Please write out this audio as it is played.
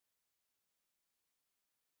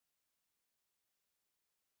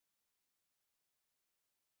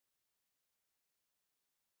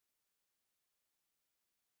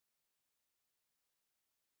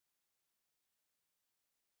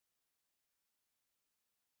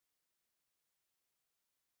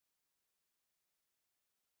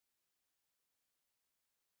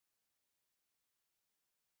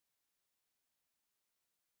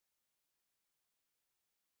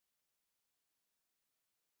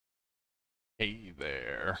Hey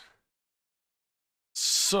there.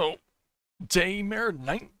 So, Daymare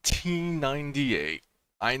 1998.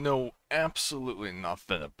 I know absolutely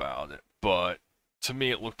nothing about it, but to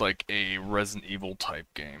me it looked like a Resident Evil type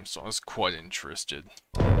game, so I was quite interested.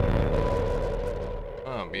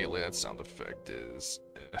 Oh, immediately that sound effect is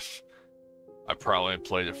if. I probably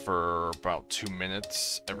played it for about 2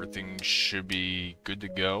 minutes. Everything should be good to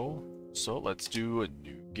go. So let's do a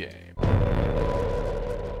new game.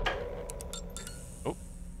 Oh.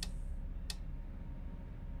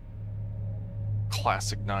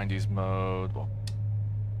 Classic 90s mode. Well,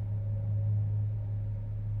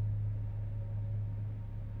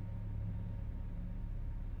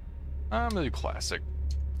 I'm gonna do classic.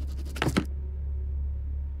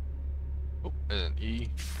 Oh, and an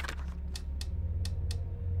E.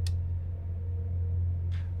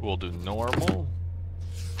 We'll do normal.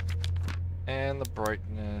 And the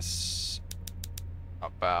brightness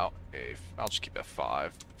about I'll just keep it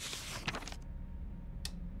 5.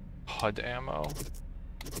 HUD ammo.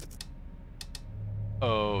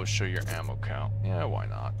 Oh, show your ammo count. Yeah, why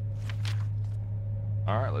not?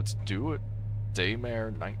 Alright, let's do it.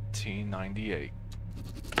 Daymare 1998.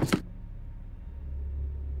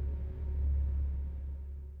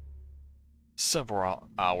 Several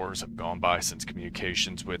hours have gone by since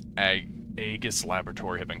communications with Aegis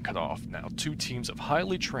Laboratory have been cut off. Now, 2 teams of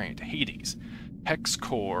highly trained Hades, Hex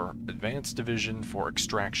Corps, Advanced Division for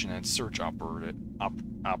Extraction and Search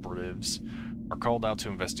operatives are called out to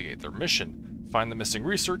investigate their mission, find the missing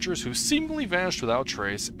researchers who seemingly vanished without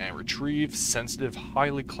trace, and retrieve sensitive,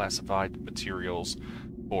 highly classified materials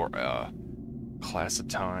for a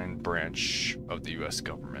classified branch of the U.S.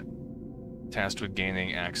 government. Tasked with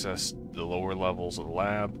gaining access to the lower levels of the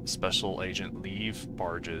lab, Special Agent Leave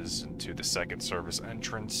barges into the second service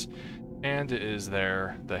entrance, and it is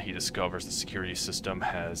there that he discovers the security system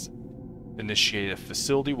has initiated a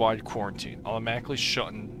facility-wide quarantine, automatically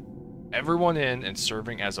shutting everyone in and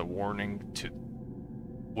serving as a warning to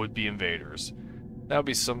would-be invaders. That would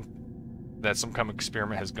be some kind of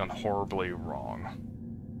experiment has gone horribly wrong.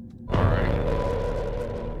 Alright.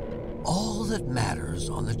 All that matters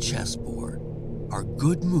on the chessboard are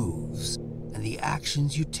good moves and the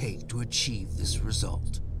actions you take to achieve this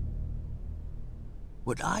result.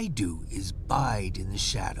 What I do is bide in the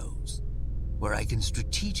shadows, where I can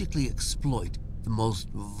strategically exploit the most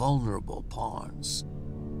vulnerable pawns.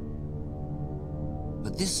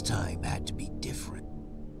 But this time had to be different.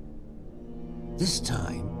 This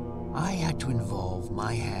time, I had to involve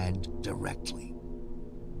my hand directly.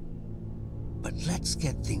 But let's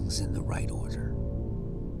get things in the right order.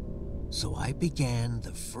 So I began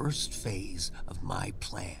the first phase of my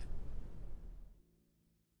plan.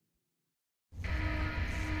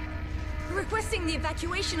 Requesting the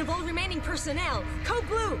evacuation of all remaining personnel. Code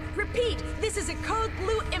Blue. Repeat, this is a Code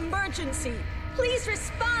Blue emergency. Please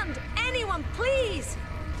respond. Anyone, please.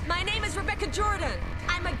 My name is Rebecca Jordan.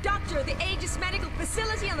 I'm a doctor at the Aegis Medical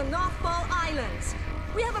Facility on the North Ball Islands.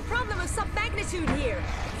 We have a problem of some magnitude here.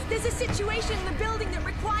 There's a situation in the building that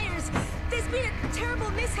requires... There's been a terrible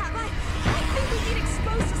mishap. I think we've been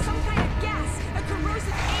exposed to some kind of gas, a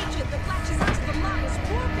corrosive agent that latches onto the lungs,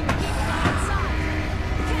 warping people outside.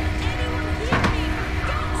 Can anyone hear me? For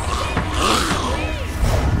God's sake, please!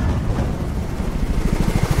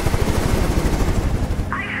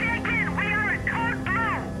 I say again, we are at Code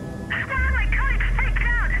Blue. One of my colleagues freaked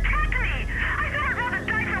out. Attacked me. I thought I'd roll the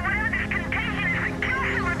dice on whatever this contagion is and kill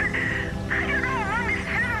someone, but I don't know how long this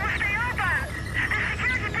channel will stay open. The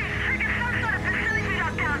security team triggered some sort of facility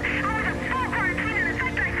lockdown. I was in full quarantine, and in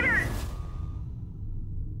fact, I fear it.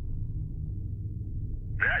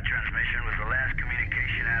 That transmission was the last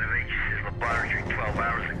communication out of Aegis' laboratory 12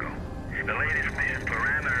 hours ago. The latest mission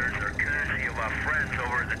parameters are courtesy of our friends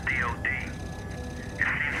over at the DOD. It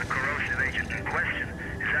seems the corrosive agent in question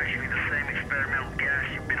is actually the same experimental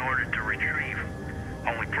gas you've been ordered to retrieve.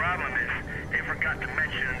 Only problem is, they forgot to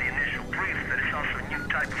mention in the initial brief that it's also a new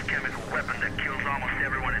type of chemical weapon that kills almost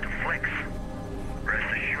everyone it afflicts. Rest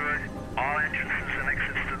assured, all entrances and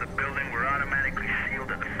exits to the building were automatically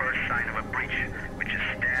sealed at the first sign of a breach, which is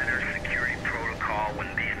standard security protocol when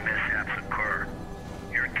these mishaps occur.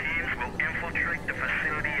 Your teams will infiltrate the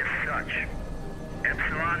facility as such.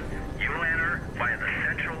 Epsilon, you'll enter via the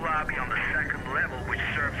central lobby on the second level, which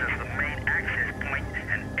serves as the main access point,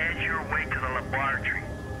 and edge your way to the laboratory.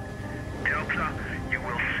 Delta, you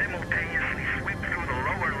will simultaneously sweep through the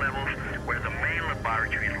lower levels where the main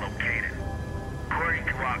laboratory is located. According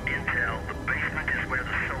to our intel, the basement is where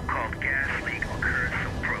the so-called gas leak occurred,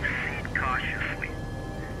 so proceed cautiously.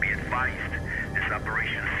 Be advised, this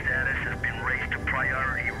operation's status has been raised to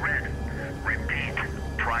priority red. Repeat,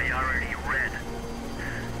 priority red.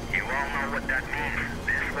 That means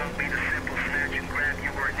this won't be the simple snatch and grab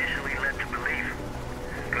you were initially led to believe.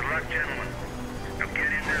 Good luck, gentlemen. Now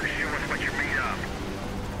get in there and show us what you're made of.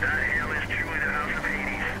 That hell is truly the House of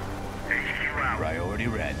Hades. HQ out. Priority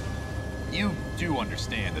red. You do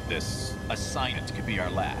understand that this assignment could be our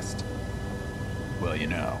last. Well, you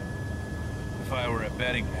know, if I were a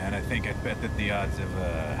betting man, I think I'd bet that the odds of,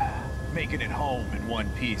 making it home in one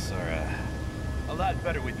piece are, a lot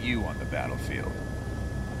better with you on the battlefield.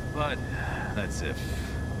 But that's if,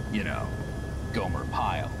 you know, Gomer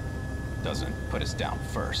Pyle doesn't put us down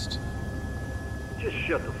first. Just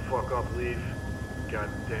shut the fuck up, Leaf.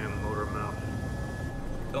 Goddamn motor mouth.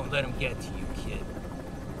 Don't let him get to you, kid.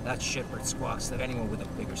 That shitbird squawks at anyone with a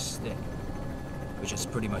bigger stick. Which is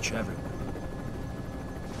pretty much everyone.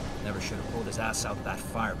 Never should have pulled his ass out that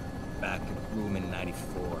fireman back in room in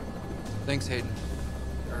 '94. Thanks, Hayden.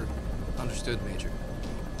 Understood, Major.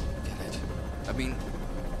 Get it. I mean,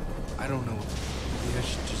 I don't know. Maybe I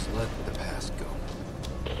should just let the past go.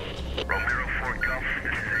 Romero 4 Gulf,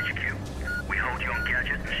 this is HQ. We hold you on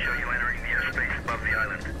gadget and show you entering the airspace above the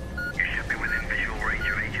island. You should be within visual range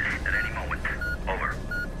of Aegis at any moment. Over.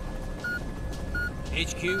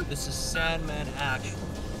 HQ, this is Sandman Actual.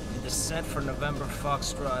 In descent for November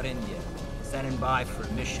Foxtrot, India. Standing by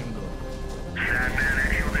for mission go. Sandman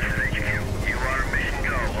Actual, this is HQ. You are mission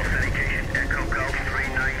go. Authentication Echo Gulf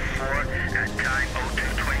 394 at time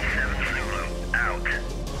 0227 Zulu. Out.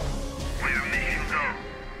 We're mission go.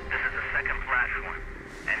 This is the second platform,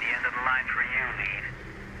 and the end of the line for you, lead.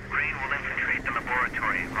 Green will infiltrate the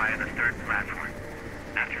laboratory via the third platform.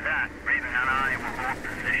 After that, Raven and I will hold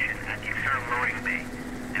position at the external loading bay,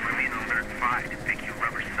 and remain on alert 5 to pick you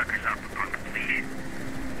rubber suckers up upon completion.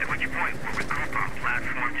 At which point, we'll regroup on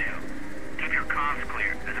platform 2. Keep your comms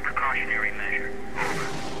clear as a precautionary measure. Over.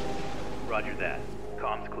 Roger that.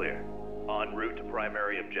 Comms clear. En route to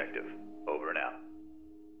primary objective. Over and out.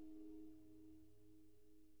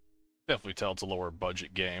 Definitely tell it's a lower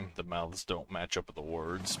budget game. The mouths don't match up with the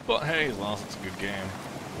words. But hey, as long as it's a good game,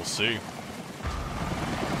 we'll see.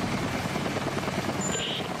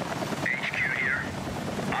 HQ here.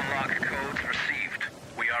 Unlock codes received.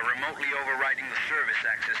 We are remotely overriding the service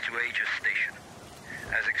access to Aegis Station.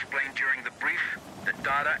 As explained during the brief, the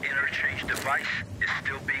data interchange device is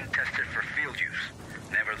still being tested for field use.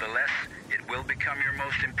 Nevertheless, it will become your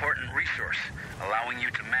most important resource, allowing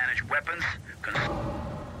you to manage weapons.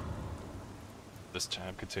 This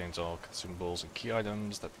tab contains all consumables and key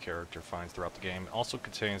items that the character finds throughout the game. It also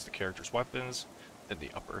contains the character's weapons in the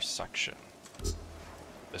upper section.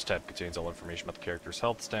 This tab contains all information about the character's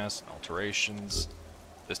health status and alterations.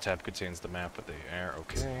 This tab contains the map of the air,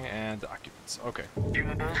 okay, and documents, okay.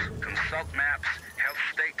 Consumables, consult maps, health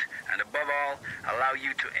state, and above all, allow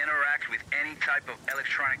you to interact with any type of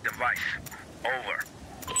electronic device. Over.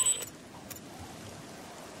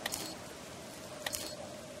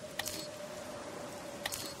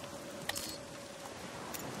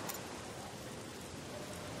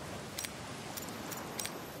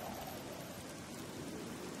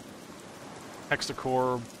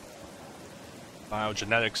 Hexacore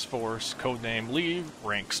Biogenetics Force, codename Lee,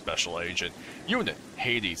 rank Special Agent, Unit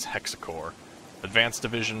Hades Hexacore, Advanced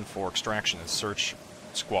Division for Extraction and Search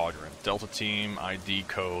Squadron, Delta Team, ID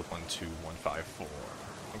code 12154.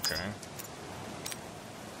 Okay.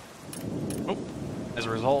 Oh. As a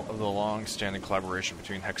result of the long-standing collaboration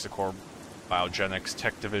between Hexacore Biogenics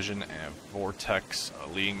Tech Division and Vortex, a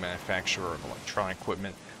leading manufacturer of electronic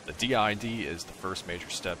equipment, the DID is the first major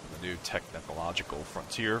step in the new technological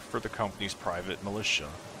frontier for the company's private militia.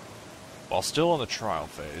 While still in the trial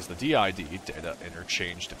phase, the DID, Data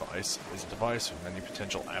Interchange Device, is a device with many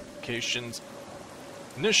potential applications.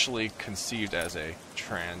 Initially conceived as a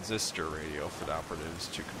transistor radio for the operatives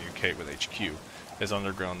to communicate with HQ, it has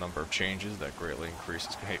undergone a number of changes that greatly increase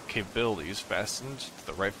its capabilities. Fastened to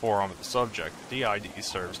the right forearm of the subject, the DID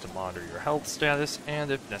serves to monitor your health status and,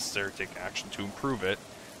 if necessary, take action to improve it.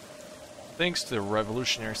 Thanks to the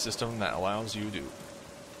revolutionary system that allows you to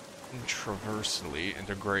intraversely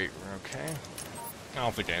integrate. Okay. I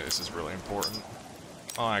don't think any of this is really important.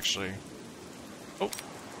 Oh, actually. Oh.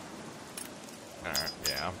 Alright,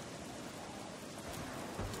 yeah.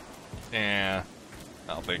 Yeah.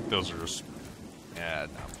 I don't think those are just. Yeah,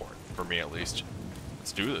 not important. For me, at least.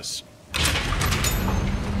 Let's do this.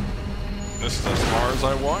 This is as far as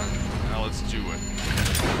I want. Now let's do it.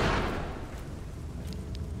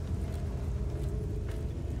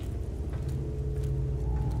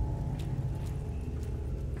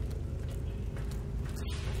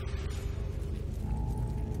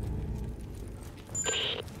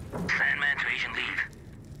 Sandman to Agent Leave.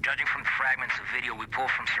 Judging from the fragments of video we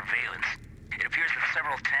pulled from surveillance, It appears that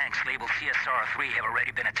several tanks labeled CSR-3 have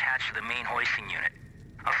already been attached to the main hoisting unit.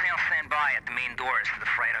 I'll say I'll stand by at the main doors to the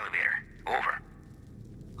freight elevator. Over.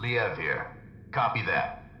 Liev here. Copy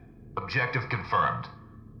that. Objective confirmed.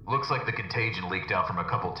 Looks like the contagion leaked out from a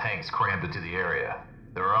couple tanks crammed into the area.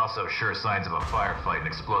 There are also sure signs of a firefight and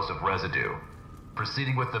explosive residue.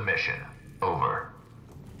 Proceeding with the mission. Over.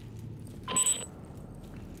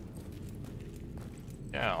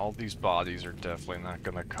 Yeah, all these bodies are definitely not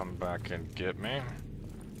gonna come back and get me.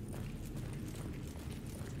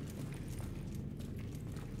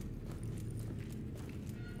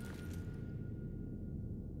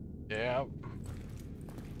 Yeah.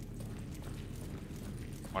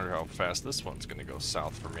 Wonder how fast this one's gonna go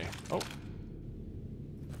south for me. Oh.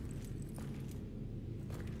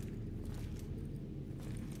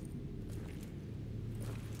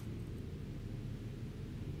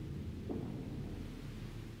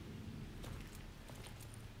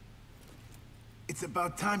 It's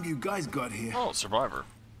about time you guys got here. Oh, Survivor.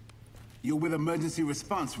 You're with emergency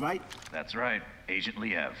response, right? That's right, Agent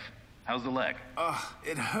Liev. How's the leg?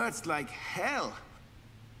 It hurts like hell.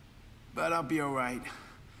 But I'll be all right.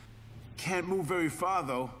 Can't move very far,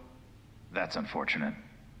 though. That's unfortunate.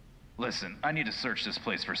 Listen, I need to search this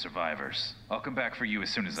place for survivors. I'll come back for you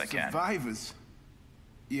as soon as I can. Survivors?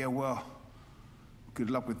 Yeah, well,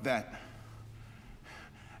 good luck with that.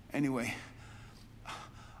 Anyway,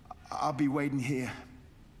 I'll be waiting here.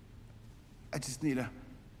 I just need to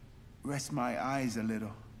rest my eyes a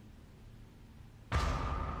little.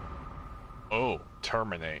 Oh,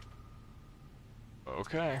 terminate.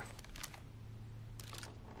 Okay.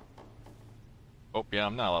 Oh, yeah,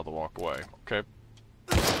 I'm not allowed to walk away. Okay.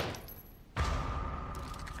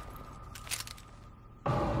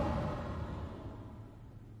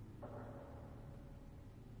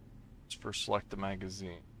 Let's first select the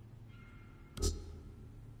magazine.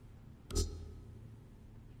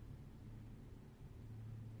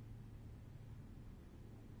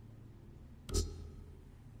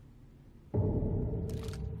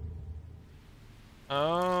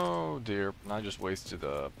 Oh dear, I just wasted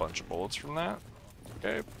a bunch of bullets from that.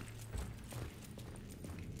 Okay.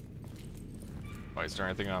 Wait, is there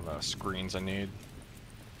anything on the screens I need?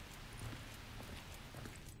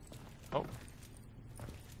 Oh.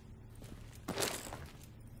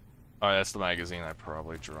 Oh, that's the magazine I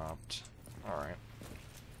probably dropped. Alright.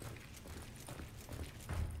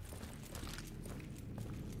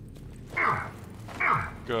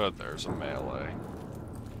 Good, there's a melee.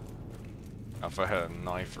 Now, if I had a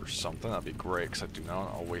knife or something, that'd be great, because I do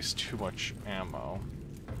not want to waste too much ammo.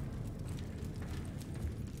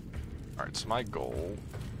 Alright, so my goal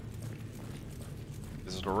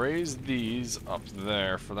is to raise these up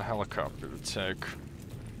there for the helicopter to take.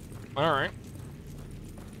 Alright.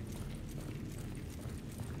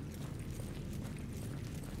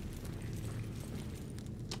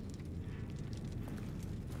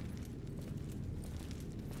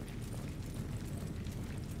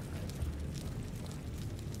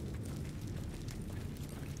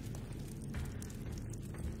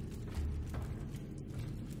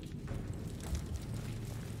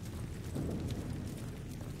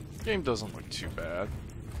 Game doesn't look too bad.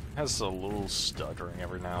 Has a little stuttering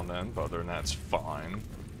every now and then, but other than that, it's fine.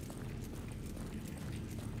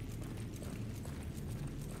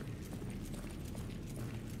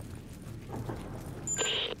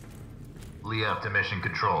 Liev to Mission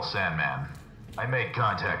Control, Sandman. I made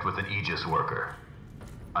contact with an Aegis worker.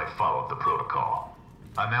 I followed the protocol.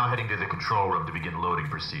 I'm now heading to the control room to begin loading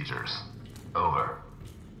procedures. Over.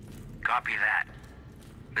 Copy that.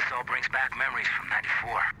 This all brings back memories from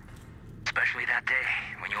 '94. Especially that day,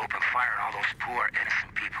 when you opened fire on all those poor,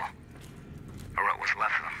 innocent people. Or what was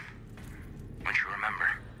left of them. Don't you remember?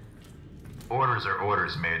 Orders are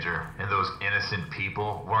orders, Major, and those innocent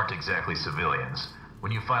people weren't exactly civilians.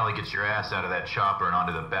 When you finally get your ass out of that chopper and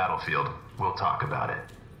onto the battlefield, we'll talk about it.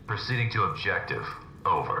 Proceeding to objective.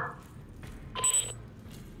 Over.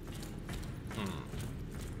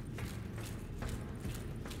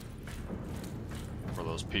 For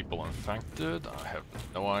those people infected, I have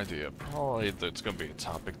no idea. Probably that's going to be a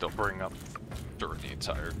topic they'll bring up during the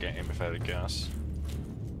entire game, if I had to guess.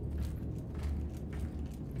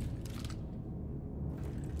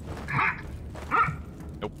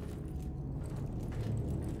 Nope.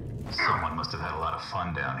 Someone must have had a lot of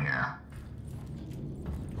fun down here.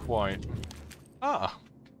 Quite. Ah.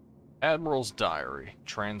 Admiral's Diary.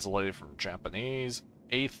 Translated from Japanese.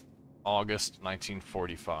 8th August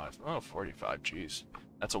 1945. Oh, 45, geez.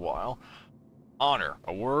 That's a while. Honor,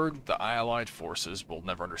 a word the Allied forces will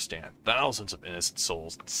never understand. Thousands of innocent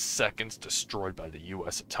souls in seconds destroyed by the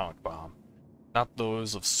U.S. atomic bomb. Not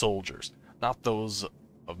those of soldiers, Not those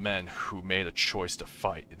of men who made a choice to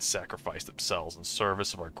fight and sacrifice themselves in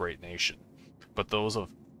service of our great nation, but those of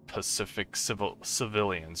Pacific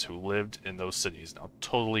civilians who lived in those cities, now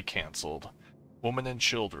totally canceled. Women and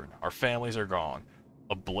children, our families are gone,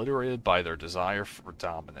 obliterated by their desire for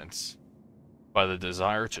dominance, by the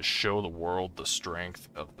desire to show the world the strength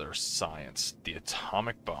of their science, the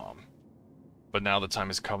atomic bomb. But now the time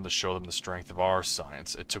has come to show them the strength of our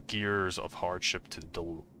science. It took years of hardship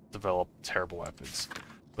to develop terrible weapons,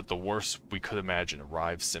 but the worst we could imagine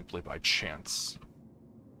arrived simply by chance.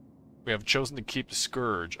 We have chosen to keep the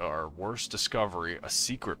Scourge, our worst discovery, a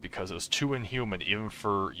secret because it was too inhuman even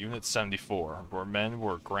for Unit 74, where men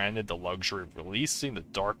were granted the luxury of releasing the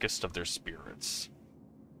darkest of their spirits.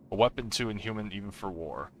 A weapon too inhuman even for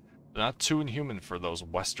war, but not too inhuman for those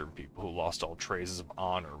Western people who lost all traces of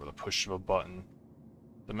honor with a push of a button.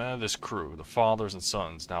 The men of this crew, the fathers and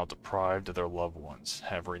sons now deprived of their loved ones,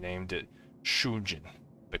 have renamed it Shujin,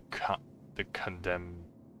 the condemnation.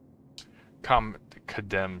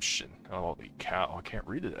 Holy cow, I can't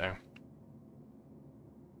read it there.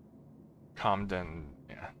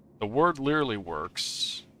 Yeah. The word literally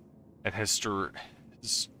works, and histories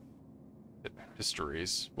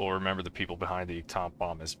will remember the people behind the atomic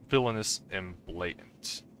bomb as villainous and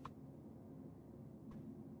blatant.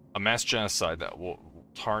 A mass genocide that will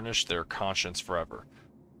tarnish their conscience forever.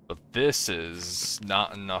 But this is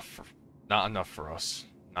not enough for us.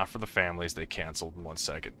 Not for the families they canceled in 1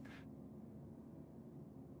 second.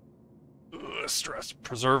 Stress.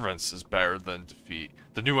 Preservance is better than defeat.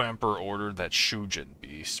 The new emperor ordered that Shujin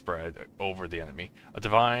be spread over the enemy. A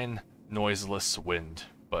divine, noiseless wind,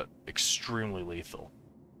 but extremely lethal.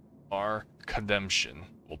 Our condemnation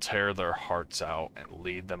will tear their hearts out and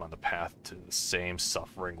lead them on the path to the same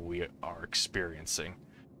suffering we are experiencing.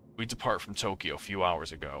 We depart from Tokyo a few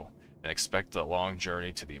hours ago and expect a long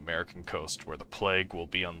journey to the American coast where the plague will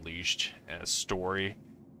be unleashed and a story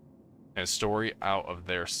out of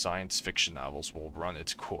their science fiction novels will run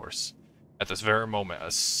its course. At this very moment,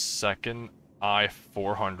 a second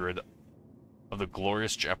I-400 of the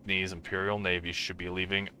glorious Japanese Imperial Navy should be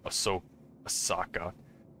leaving Osaka,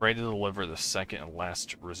 ready to deliver the second and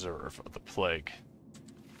last reserve of the plague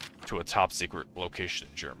to a top-secret location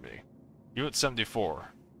in Germany. Unit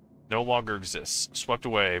 74 no longer exists, swept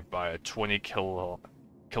away by a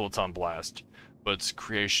 20-kiloton blast, but its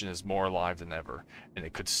creation is more alive than ever, and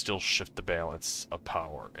it could still shift the balance of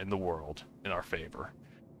power in the world in our favor.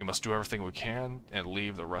 We must do everything we can and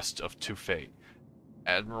leave the rest to fate.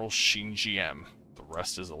 Admiral Shinji M. The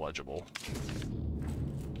rest is illegible.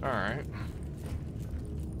 Alright.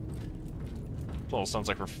 Well, it sounds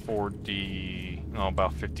like for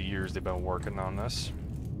about 50 years they've been working on this.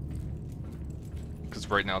 Because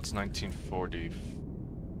right now it's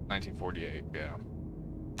 1948, yeah.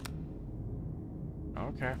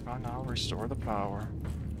 Okay, fine, I'll restore the power.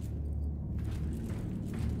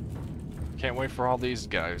 Can't wait for all these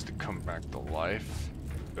guys to come back to life.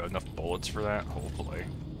 Got enough bullets for that, hopefully.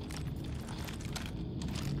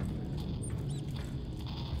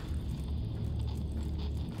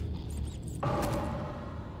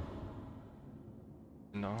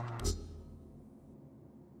 No.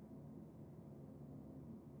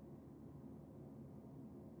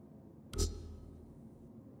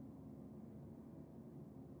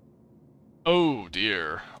 Oh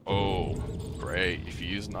dear. Oh, great. If you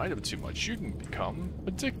use an item too much, you can become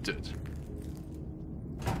addicted.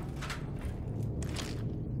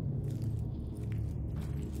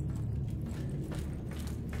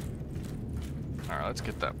 Alright, let's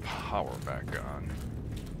get that power back on.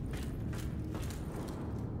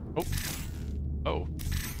 Oh. Oh.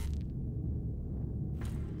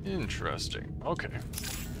 Interesting. Okay.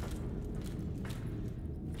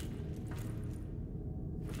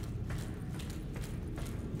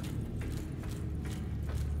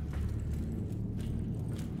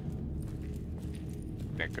 I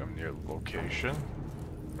think I'm near the location.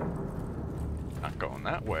 Not going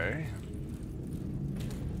that way.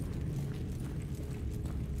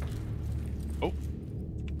 Oh.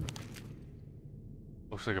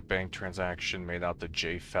 Looks like a bank transaction made out to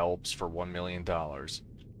J. Phelps for $1 million. Alright,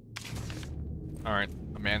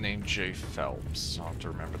 a man named J. Phelps. I'll have to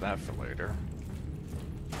remember that for later.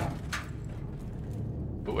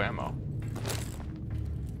 Ooh, ammo.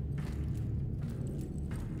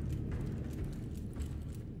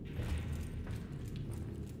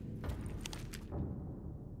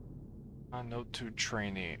 Note to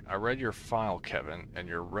trainee. I read your file, Kevin, and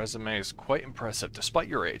your resume is quite impressive. Despite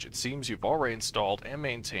your age, it seems you've already installed and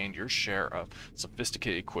maintained your share of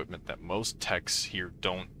sophisticated equipment that most techs here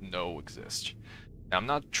don't know exist. Now, I'm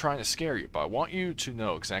not trying to scare you, but I want you to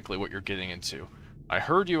know exactly what you're getting into. I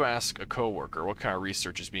heard you ask a coworker what kind of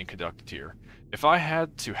research is being conducted here. If I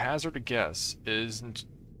had to hazard a guess, it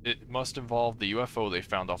must involve the UFO they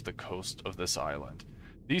found off the coast of this island.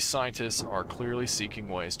 These scientists are clearly seeking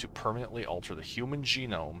ways to permanently alter the human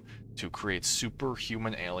genome to create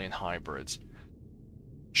superhuman alien hybrids.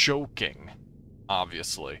 Joking,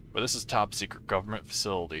 obviously, but this is top secret government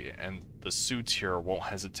facility, and the suits here won't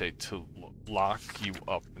hesitate to lock you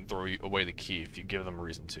up and throw you away the key if you give them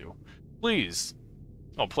reason to. Please.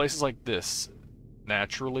 Oh, places like this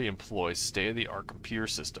naturally employ state-of-the-art computer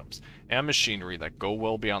systems and machinery that go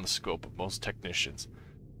well beyond the scope of most technicians.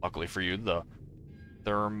 Luckily for you, the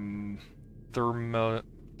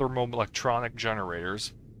thermoelectronic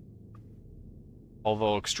generators,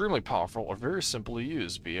 although extremely powerful, are very simple to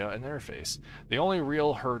use via an interface. The only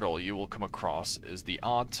real hurdle you will come across is the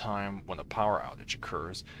odd time when a power outage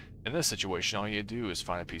occurs. In this situation, all you do is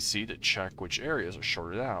find a PC to check which areas are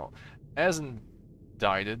shorted out, as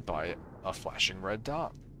indicated by a flashing red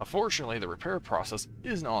dot. Unfortunately, the repair process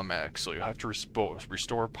isn't automatic, so you have to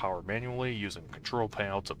restore power manually using a control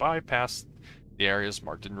panel to bypass the areas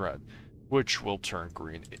marked in red, which will turn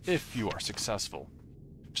green if you are successful.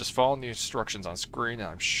 Just follow the instructions on screen and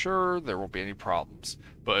I'm sure there won't be any problems.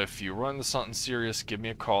 But if you run into something serious, give me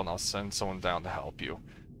a call and I'll send someone down to help you.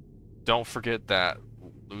 Don't forget that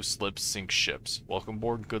loose lips sink ships. Welcome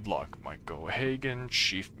aboard, good luck. Mike O'Hagan,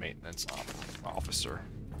 Chief Maintenance Officer.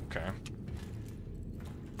 Okay.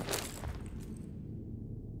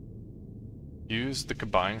 Use the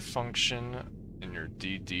combine function in your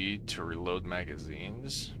DD to reload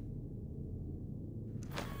magazines.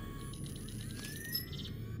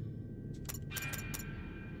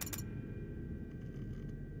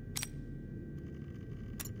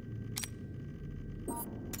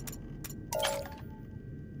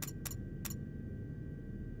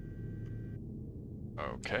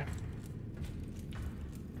 Okay.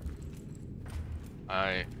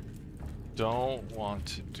 I don't want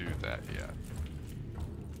to do that yet.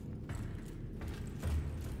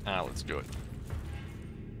 Let's do it.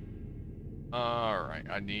 Alright,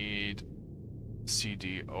 I need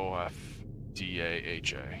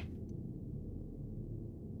CDOFDAHA.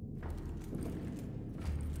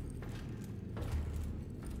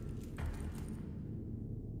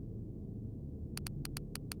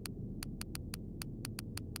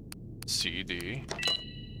 CD.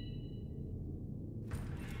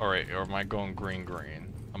 Alright, or am I going green?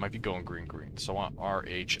 I might be going green. So I want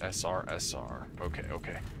RHSRSR. Okay,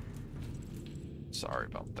 okay. Sorry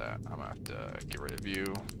about that. I'm gonna have to get rid of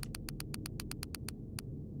you.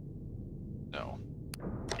 No.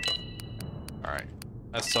 Alright.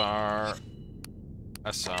 SR.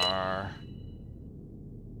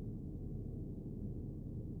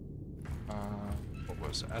 What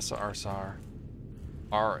was it? SR.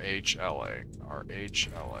 RHLA.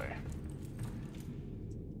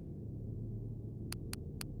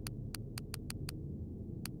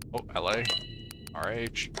 Oh, LA.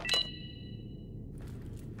 RH.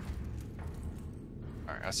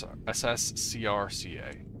 Alright,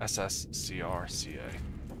 SSCRCA.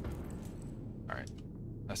 Alright.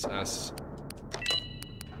 SS.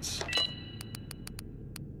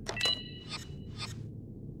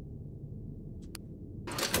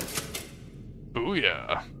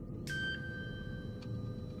 Booyah!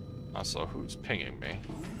 Also, who's pinging me?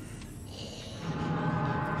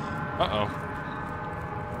 Uh-oh.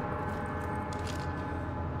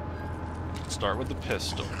 Start with the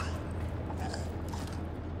pistol.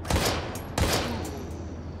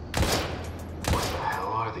 What the hell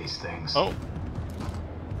are these things? Oh.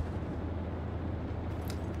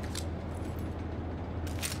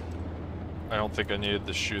 I don't think I needed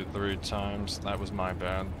to shoot 3 times. That was my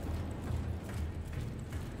bad.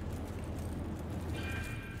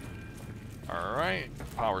 Alright,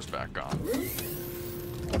 power's back on.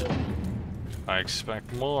 I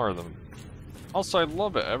expect more of them. Also, I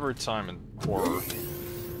love it every time in horror.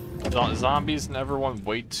 Zombies and everyone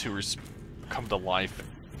wait to come to life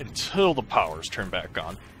until the power's turned back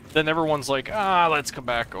on. Then everyone's like, let's come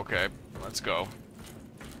back. Okay, let's go.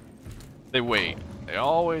 They wait. They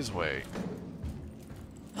always wait.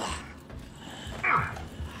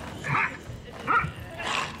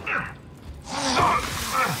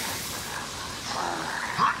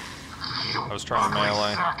 I was trying to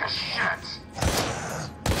melee.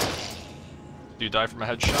 Do you die from a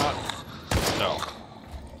headshot? No.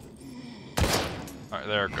 Alright,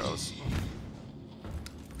 there it goes.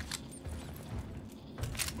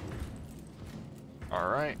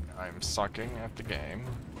 Alright, I'm sucking at the game.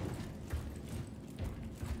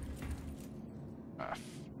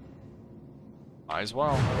 Might as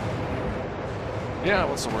well. Yeah,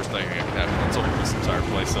 what's the worst thing that can happen? Let's open this entire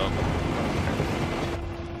place up.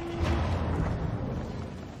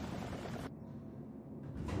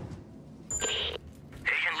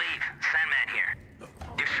 Agent Leave, Sandman here.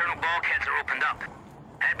 The external bulkheads are opened up.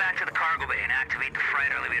 Head back to the cargo bay and activate the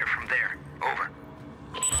freight elevator from there. Over.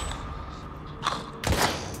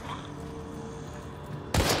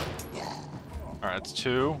 Alright, it's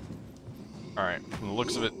 2. Alright, from the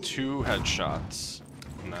looks of it, 2 headshots.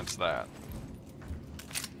 And that's that.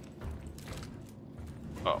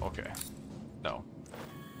 Oh, okay. No.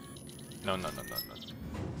 No.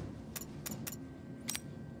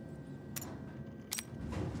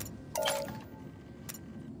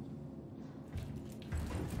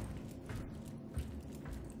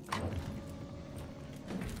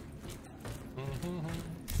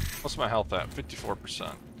 What's my health at?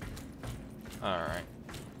 54%. Alright.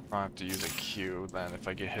 I'll have to use a Q then if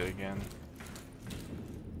I get hit again.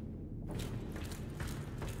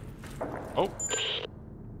 Oh!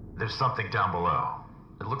 There's something down below.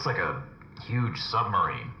 It looks like a huge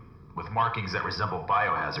submarine with markings that resemble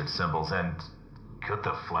biohazard symbols, and could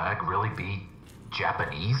the flag really be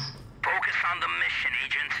Japanese? Focus on the mission,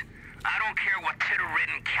 Agent. I don't care what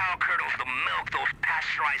titter-ridden cow curdles the milk those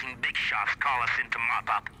pasteurizing big shots call us in to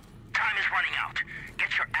mop up. Time is running out.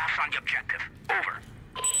 Get your ass on the objective. Over.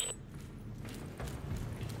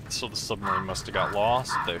 So the submarine must have got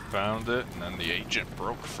lost, they found it, and then the agent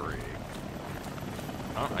broke free.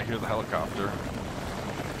 Oh, I hear the helicopter.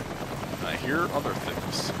 I hear other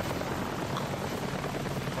things.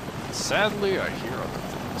 Sadly, I hear other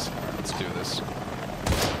things. Alright, let's do this.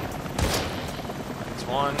 That's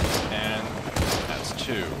 1, and that's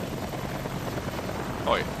 2.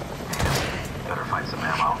 Oh, yeah. Better find some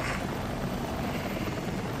ammo.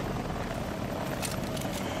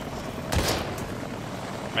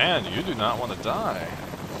 Man, you do not want to die.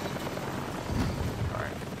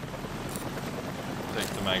 Alright. Take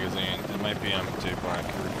the magazine. It might be empty, but I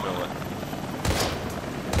can refill it.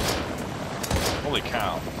 Holy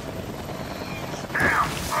cow.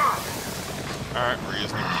 Alright, we're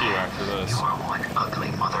using the Q after this. You are one ugly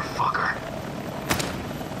motherfucker.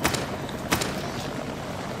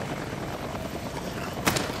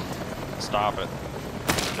 Stop it.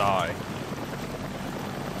 Die.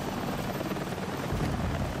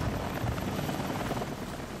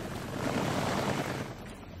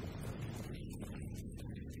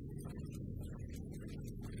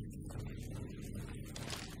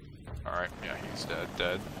 Alright, yeah, he's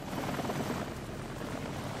dead.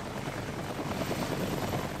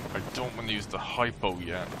 I don't want to use the hypo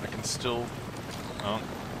yet. I can still... Oh.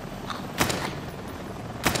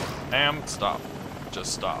 Damn, stop.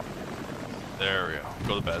 Just stop. There we go.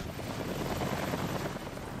 Go to bed.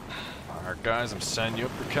 Alright guys, I'm sending you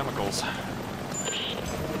up for chemicals.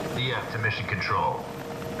 DF to mission control.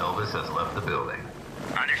 Elvis has left the building.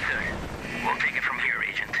 Understood. We'll take it from here,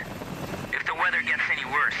 Agent. If the weather gets any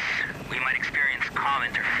worse, we might experience comm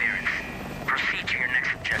interference. Proceed to your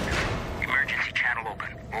next objective. Emergency channel open.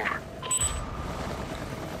 Over.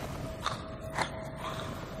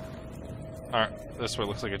 Alright, this way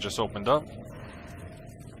looks like it just opened up.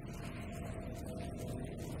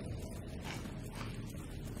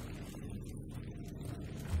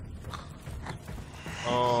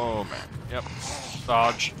 Oh man, yep.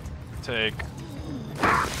 Dodge. Take.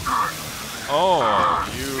 Oh,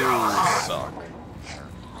 you suck.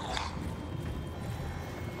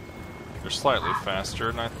 You're slightly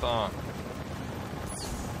faster than I thought.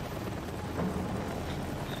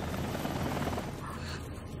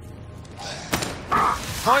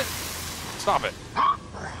 What? Stop it.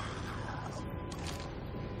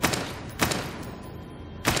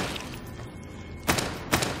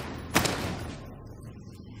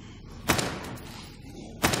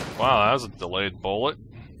 Wow, that was a delayed bullet.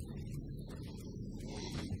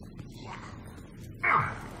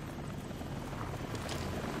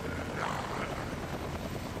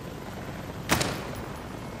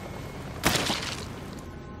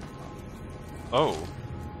 Oh.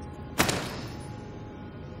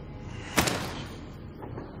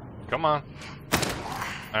 Come on.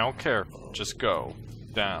 I don't care. Just go.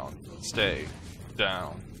 Down. Stay.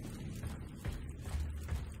 Down.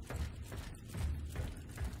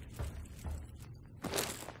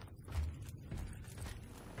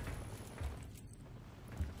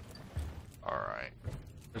 Alright.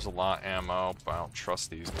 There's a lot of ammo, but I don't trust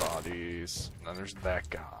these bodies. And then there's that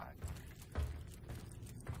guy.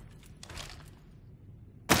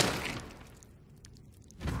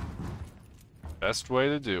 Best way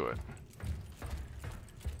to do it.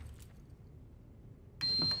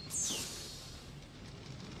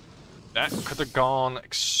 That could have gone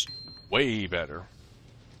way better.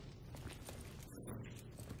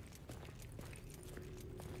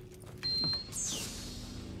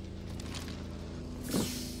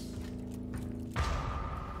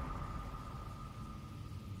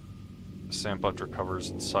 The sample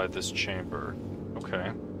recovers inside this chamber.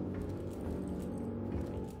 Okay.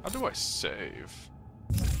 How do I save?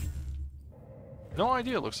 No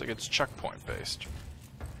idea, it looks like it's checkpoint based.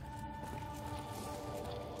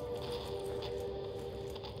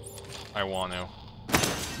 I want to.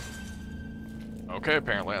 Okay,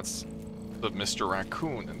 apparently that's the Mr.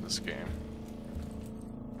 Raccoon in this game.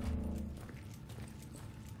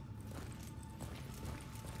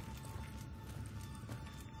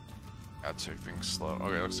 Gotta take things slow.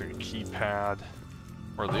 Okay, looks like a keypad.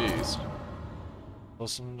 Or these.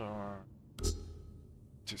 Listen to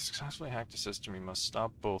successfully hack the system, you must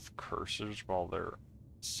stop both cursors while they're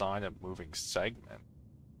inside a moving segment.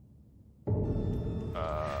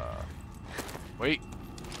 Wait.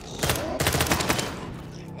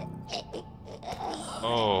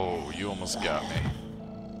 Oh, you almost got me.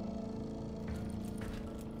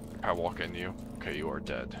 I walk into you. Okay, you are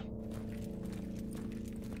dead.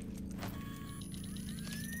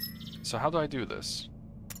 So how do I do this?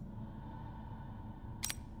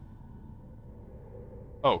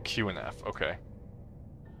 Oh, Q and F. Okay.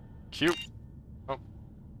 Q. Oh.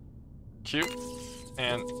 Q.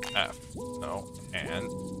 And F. No. And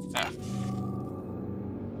F.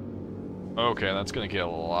 Okay, that's gonna get a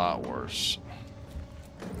lot worse.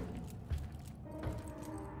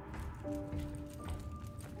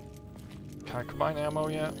 Can I combine ammo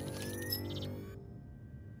yet?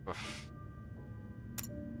 Ugh.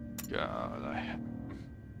 God,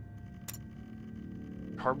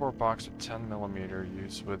 cardboard box with 10mm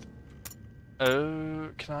used with...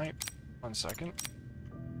 can I... 1 second?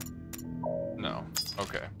 No.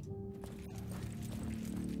 Okay.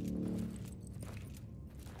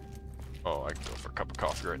 Oh, I can go for a cup of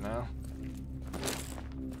coffee right now.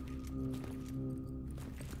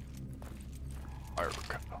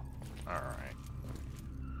 Alright.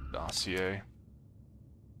 Dossier.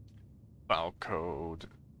 File code.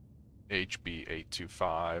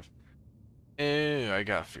 HB825. I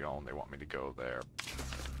got a feeling they want me to go there.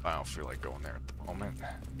 I don't feel like going there at the moment.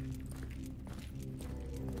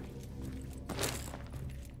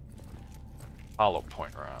 Hollow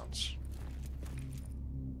point rounds.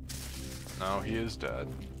 No, he is dead.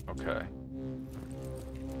 Okay.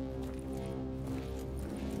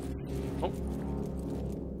 Oh.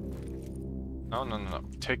 No.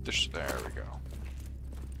 Take this. There we go.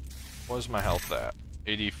 What's my health at?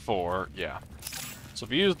 84. Yeah. So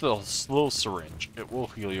if you use the little syringe, it will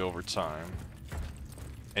heal you over time.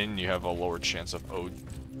 And you have a lower chance of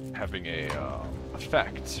having a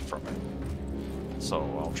effect from it. So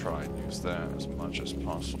I'll try and use that as much as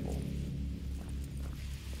possible.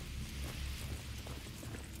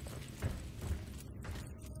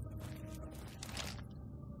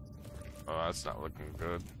 Oh, that's not looking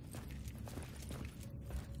good.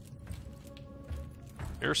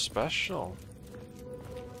 You're special.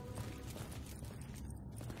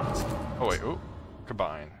 Oh wait, ooh,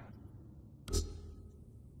 combine.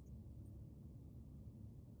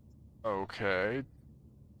 Okay.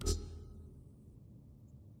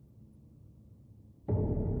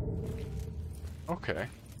 Okay.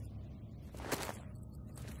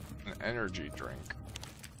 An energy drink.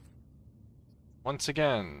 Once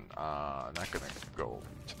again, not gonna go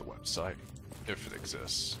to the website, if it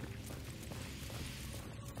exists.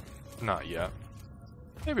 Not yet.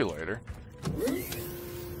 Maybe later.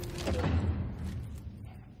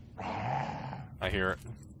 I hear it.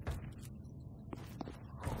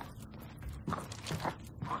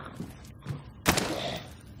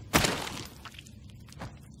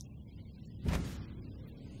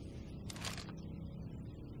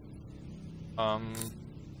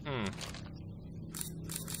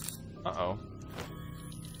 Uh-oh.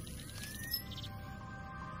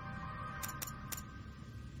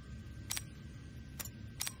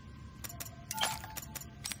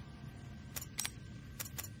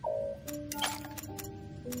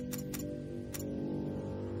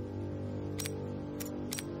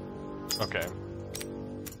 Okay.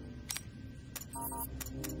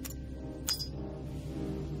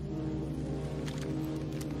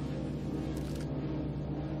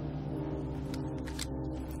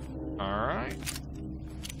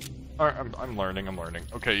 Alright, I'm learning.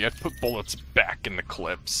 Okay, you have to put bullets back in the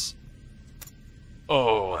clips.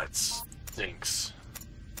 Oh, that stinks.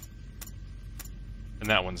 And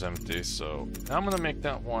that one's empty, so now I'm gonna make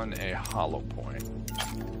that one a hollow point.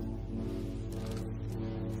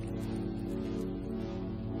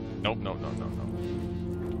 Nope, no.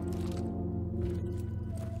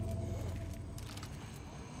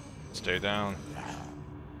 Stay down.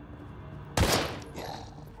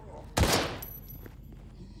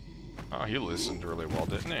 Oh, he listened really well,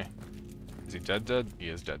 didn't he? Is he dead? He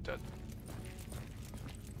is dead.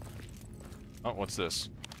 Oh, what's this?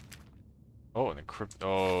 Oh, an encrypt.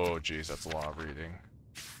 Oh, geez, that's a lot of reading.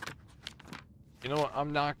 You know what?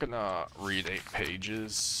 I'm not gonna read 8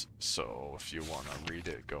 pages, so if you want to read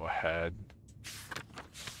it, go ahead.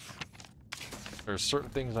 There's certain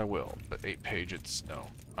things I will, but 8 pages, no.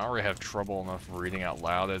 I already have trouble enough reading out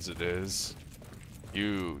loud as it is.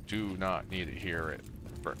 You do not need to hear it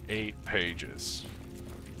for 8 pages.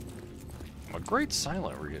 I'm a great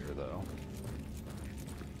silent reader, though.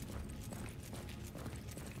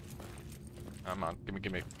 Come on,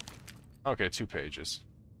 gimme. Okay, 2 pages.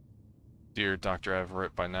 Dear Dr.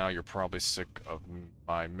 Everett, by now you're probably sick of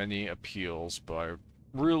my many appeals, but I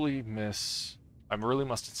really must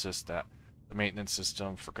insist that the maintenance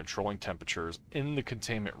system for controlling temperatures in the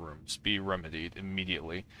containment rooms be remedied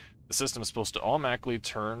immediately. The system is supposed to automatically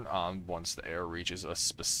turn on once the air reaches a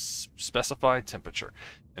specified temperature.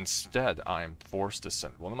 Instead, I am forced to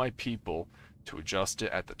send one of my people to adjust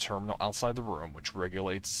it at the terminal outside the room, which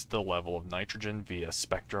regulates the level of nitrogen via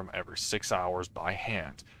spectrum every 6 hours by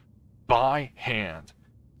hand. By hand.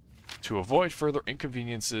 To avoid further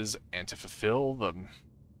inconveniences and to fulfill the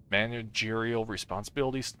managerial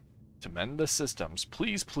responsibilities to mend the systems,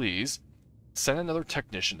 please send another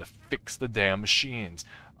technician to fix the damn machines.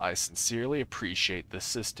 I sincerely appreciate the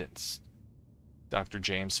assistance. Dr.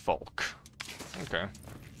 James Falk. Okay.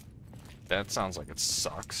 That sounds like it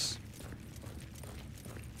sucks.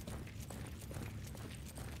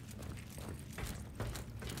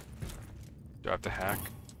 Do I have to hack?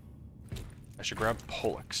 I should grab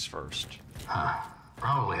Pollux first. Huh.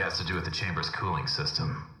 Probably has to do with the chamber's cooling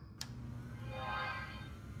system.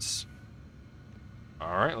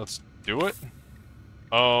 Alright, let's do it.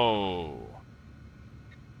 Oh.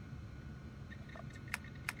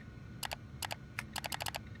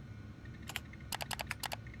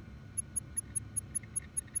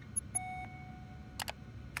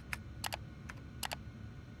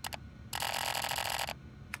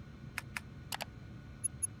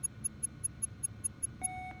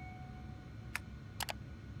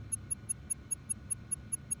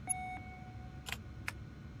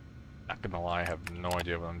 Not gonna lie, I have no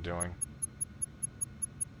idea what I'm doing.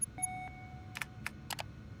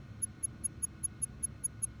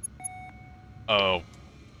 Oh.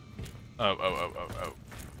 Oh.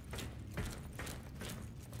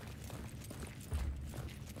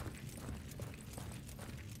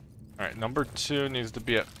 Alright, number 2 needs to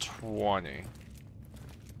be at 20.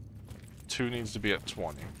 2 needs to be at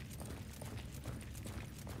 20.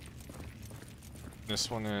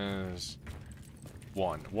 This one is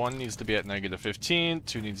 1. 1 needs to be at -15,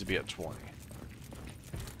 2 needs to be at 20.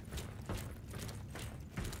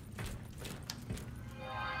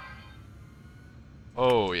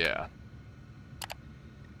 Oh, yeah.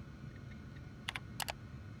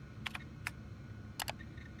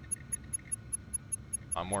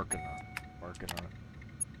 I'm working on it.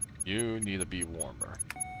 You need to be warmer.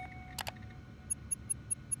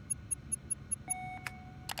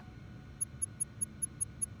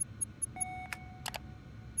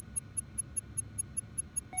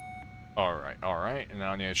 Alright, and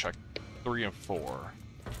now I need to check 3 and 4.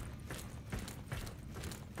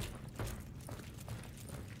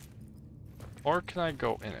 Or can I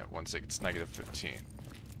go in it once it gets -15?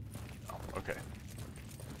 Oh, okay.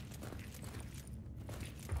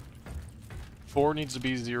 4 needs to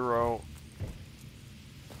be 0.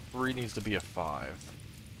 3 needs to be a 5.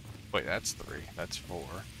 Wait, that's 3. That's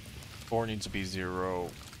 4. 4 needs to be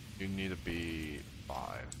 0. You need to be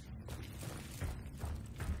 5.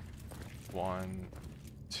 1,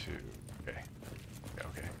 2. Okay.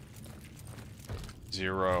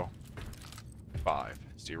 0, 5.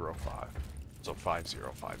 0, 5. So 5,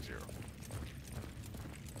 0, 5, 0.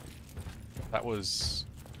 That was...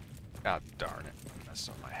 God darn it. Messed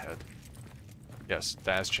up my head. Yes,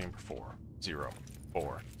 that's chamber 4. 0,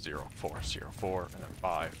 4, 0, 4, 0, 4, and then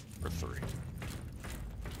 5 for 3.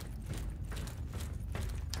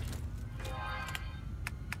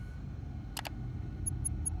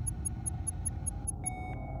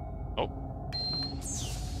 Oh.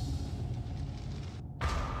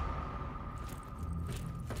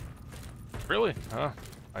 Really? Huh?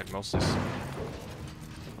 I'd mostly...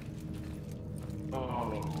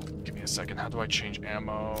 Oh, give me a second. How do I change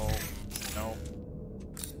ammo? No.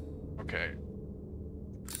 Okay.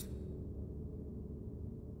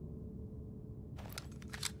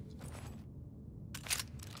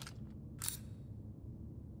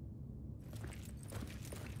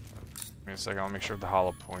 me a second, I'll make sure the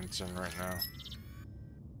hollow point's in right now.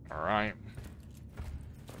 Alright.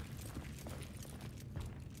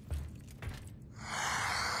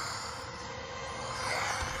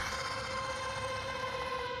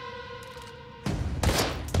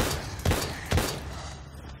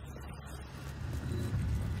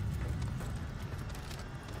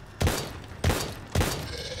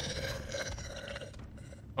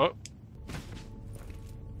 Oh.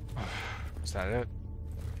 Is that it?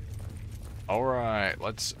 Alright,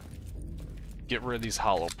 let's get rid of these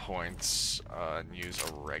hollow points and use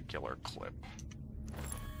a regular clip.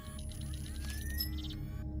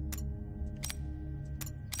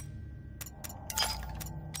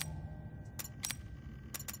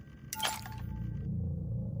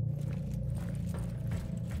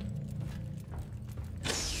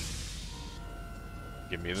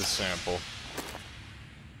 Give me the sample.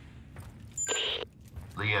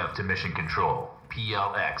 Liev to Mission Control.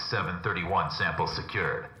 PLX 731 sample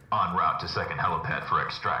secured. En route to second helipad for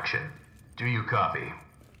extraction. Do you copy?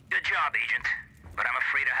 Good job, Agent. But I'm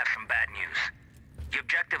afraid I have some bad news. The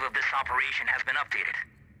objective of this operation has been updated.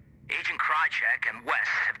 Agent Krychek and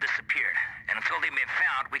West have disappeared, and until they've been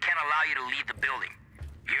found, we can't allow you to leave the building.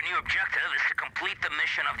 Your new objective is to complete the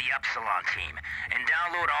mission of the Epsilon team, and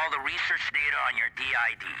download all the research data on your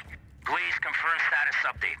DID. Please confirm status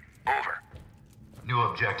update. Over. New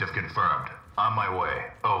objective confirmed. On my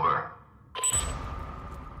way. Over.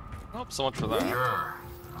 Oh, so much for that. Sure.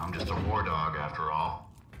 I'm just a war dog after all.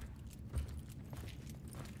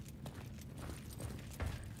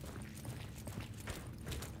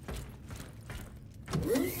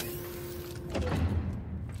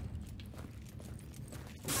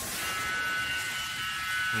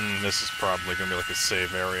 This is probably gonna be like a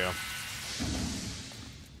save area.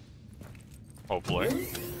 Hopefully.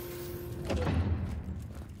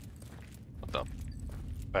 What the?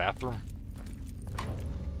 Bathroom?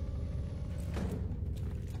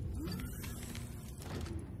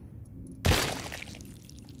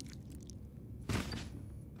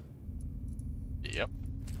 Yep.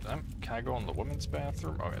 Can I go in the women's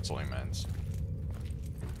bathroom? Oh, it's only men's.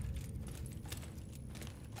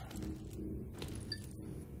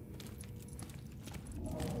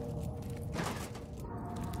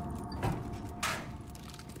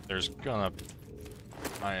 There's gonna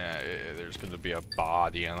be a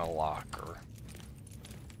body in a locker.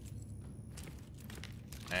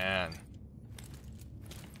 Man. What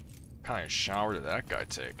kind of shower did that guy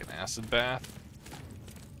take? An acid bath?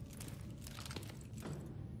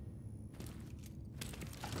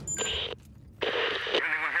 Can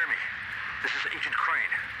anyone hear me? This is Agent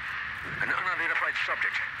Crane. An unidentified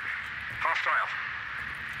subject. Hostile.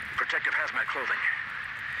 Protective hazmat clothing.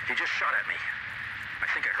 He just shot at me. I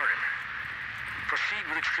think I heard him. Proceed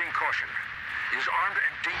with extreme caution. He is armed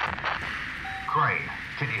and deep. Crane,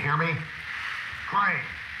 can you hear me? Crane!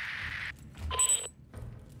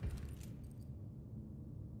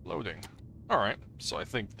 Loading. Alright, so I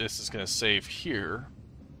think this is gonna save here.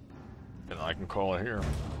 And I can call it here.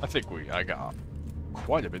 I think I got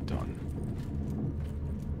quite a bit done.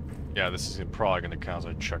 Yeah, this is probably gonna count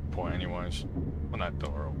as a checkpoint anyways. When that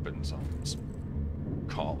door opens, I'll just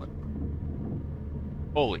call it.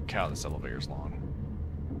 Holy cow, this elevator's long.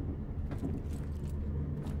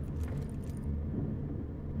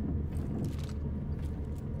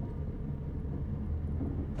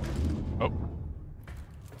 Oh.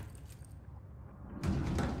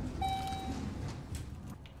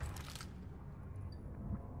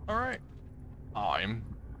 Alright. I'm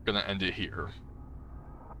gonna end it here.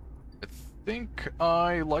 I think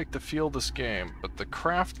I like the feel of this game, but the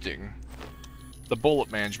crafting, the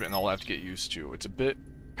bullet management and all I have to get used to. It's a bit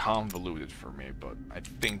convoluted for me, but I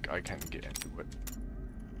think I can get into it.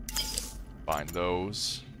 Find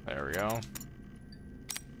those. There we go.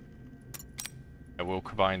 I will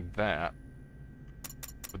combine that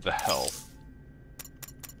with the health.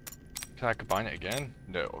 Can I combine it again?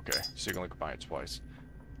 No, okay. So you can only combine it twice.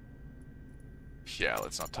 Yeah,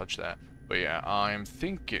 let's not touch that. But yeah, I'm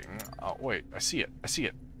thinking... Oh, wait, I see it. I see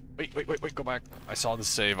it. Wait, go back. I saw the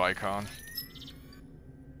save icon.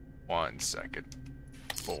 1 second.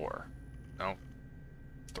 4. No.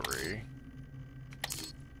 3.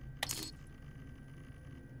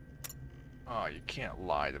 Oh, you can't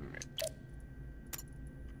lie to me.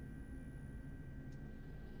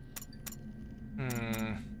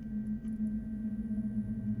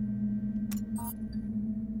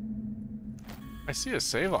 I see a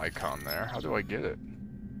save icon there. How do I get it?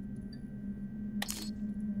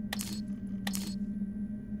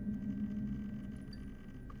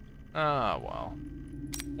 Ah, well.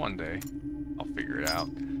 One day. I'll figure it out.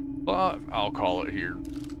 But I'll call it here.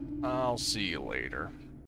 I'll see you later.